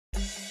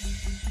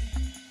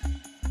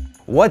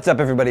What's up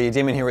everybody,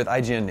 Damon here with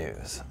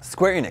ign-news.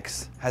 Square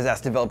Enix has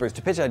asked developers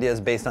to pitch ideas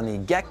based on the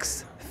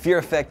Gex, Fear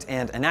Effect,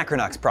 and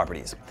Anachronox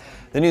properties.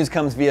 The news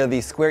comes via the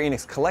Square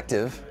Enix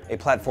Collective, a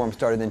platform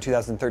started in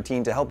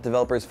 2013 to help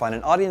developers find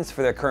an audience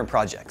for their current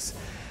projects.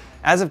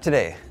 As of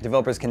today,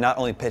 developers can not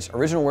only pitch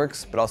original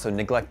works, but also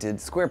neglected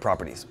Square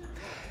properties.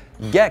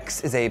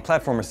 Gex is a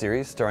platformer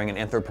series starring an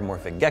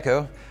anthropomorphic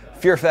gecko.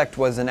 Fear Effect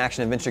was an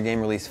action-adventure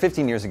game released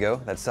 15 years ago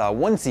that saw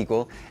one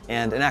sequel,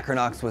 and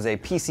Anachronox was a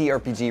PC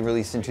RPG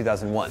released in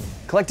 2001.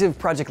 Collective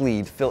project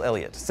lead Phil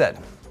Elliott said,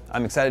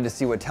 "I'm excited to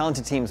see what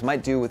talented teams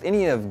might do with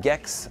any of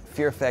Gex,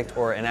 Fear Effect,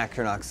 or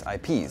Anachronox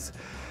IPs.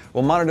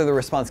 We'll monitor the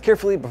response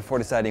carefully before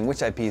deciding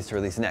which IPs to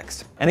release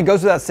next." And it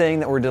goes without saying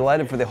that we're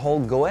delighted for the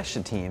whole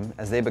Goetia team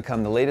as they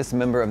become the latest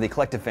member of the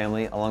Collective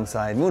family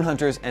alongside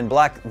Moonhunters and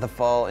Black the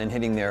Fall in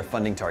hitting their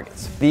funding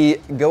targets. The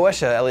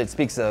Goetia Elliott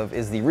speaks of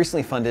is the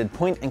recently funded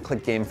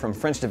point-and-click game from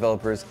French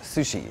developers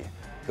Sushi.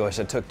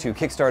 Goetia took to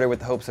Kickstarter with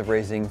the hopes of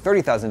raising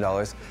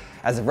 $30,000.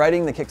 As of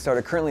writing, the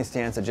Kickstarter currently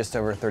stands at just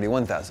over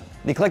 $31,000.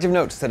 The Collective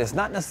notes that it's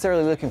not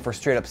necessarily looking for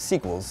straight-up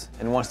sequels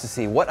and wants to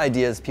see what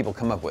ideas people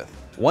come up with.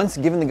 Once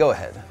given the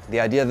go-ahead, the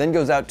idea then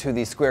goes out to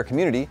the Square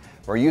community,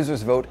 where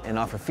users vote and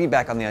offer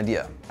feedback on the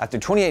idea. After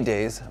 28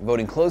 days,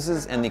 voting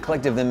closes and the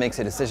Collective then makes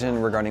a decision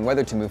regarding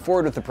whether to move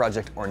forward with the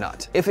project or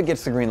not. If it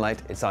gets the green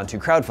light, it's on to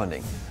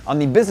crowdfunding. On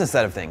the business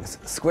side of things,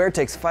 Square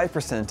takes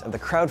 5% of the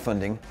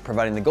crowdfunding,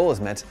 providing the goal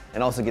is met,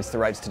 and also gets the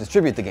rights to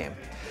distribute the game.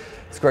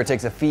 Square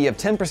takes a fee of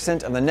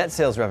 10% of the net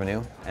sales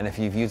revenue, and if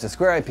you've used a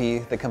Square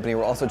IP, the company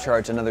will also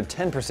charge another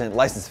 10%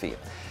 license fee.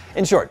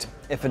 In short,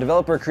 if a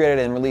developer created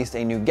and released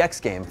a new Gex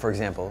game, for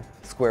example,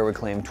 Square would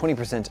claim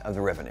 20% of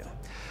the revenue.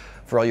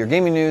 For all your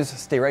gaming news,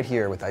 stay right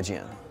here with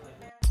IGN.